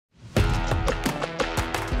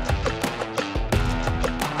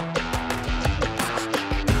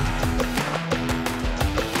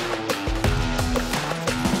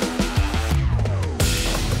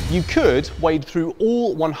You could wade through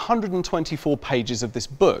all 124 pages of this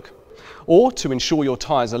book, or to ensure your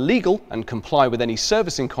tyres are legal and comply with any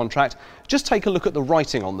servicing contract, just take a look at the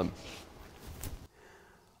writing on them.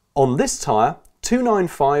 On this tyre,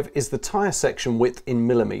 295 is the tyre section width in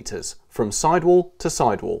millimetres, from sidewall to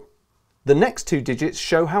sidewall. The next two digits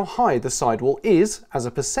show how high the sidewall is as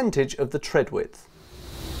a percentage of the tread width.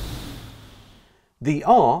 The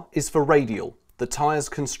R is for radial, the tyre's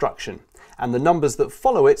construction, and the numbers that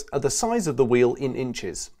follow it are the size of the wheel in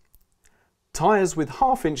inches. Tyres with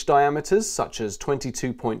half-inch diameters, such as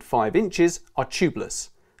 22.5 inches, are tubeless.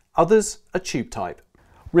 Others are tube type.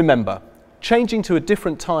 Remember, changing to a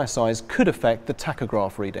different tyre size could affect the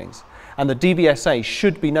tachograph readings, and the DVSA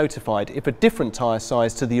should be notified if a different tyre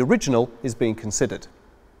size to the original is being considered.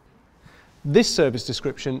 This service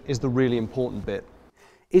description is the really important bit.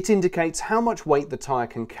 It indicates how much weight the tyre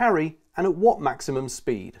can carry and at what maximum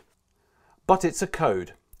speed. But it's a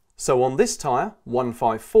code. So on this tyre,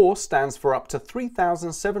 154 stands for up to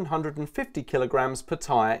 3,750 kilograms per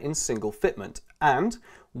tyre in single fitment, and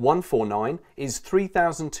 149 is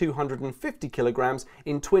 3,250 kilograms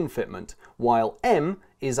in twin fitment, while M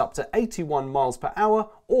is up to 81 miles per hour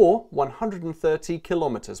or 130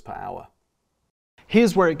 kilometers per hour.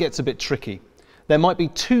 Here's where it gets a bit tricky. There might be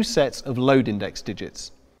two sets of load index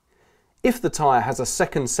digits. If the tyre has a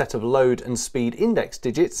second set of load and speed index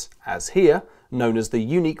digits, as here, known as the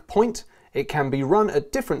unique point, it can be run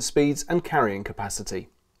at different speeds and carrying capacity.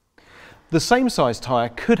 The same size tyre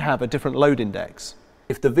could have a different load index.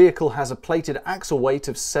 If the vehicle has a plated axle weight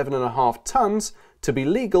of 7.5 tonnes, to be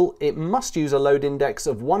legal it must use a load index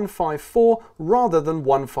of 154 rather than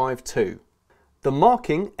 152. The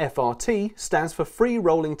marking FRT stands for free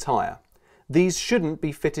rolling tyre. These shouldn't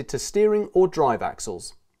be fitted to steering or drive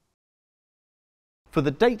axles. For the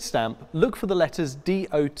date stamp, look for the letters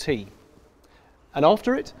DOT, and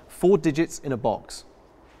after it, 4 digits in a box.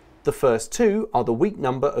 The first two are the week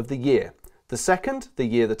number of the year, the second the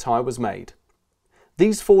year the tyre was made.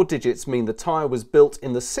 These 4 digits mean the tyre was built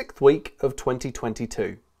in the 6th week of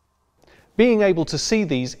 2022. Being able to see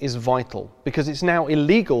these is vital, because it's now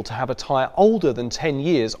illegal to have a tyre older than 10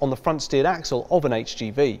 years on the front steered axle of an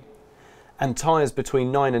HGV. And tyres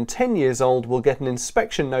between 9 and 10 years old will get an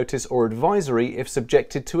inspection notice or advisory if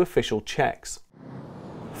subjected to official checks.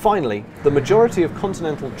 Finally, the majority of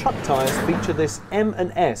Continental truck tyres feature this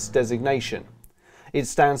M&S designation. It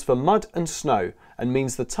stands for mud and snow and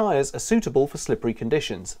means the tyres are suitable for slippery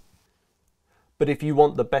conditions. But if you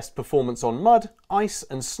want the best performance on mud, ice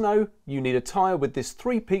and snow, you need a tyre with this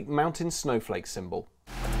 3-peak mountain snowflake symbol.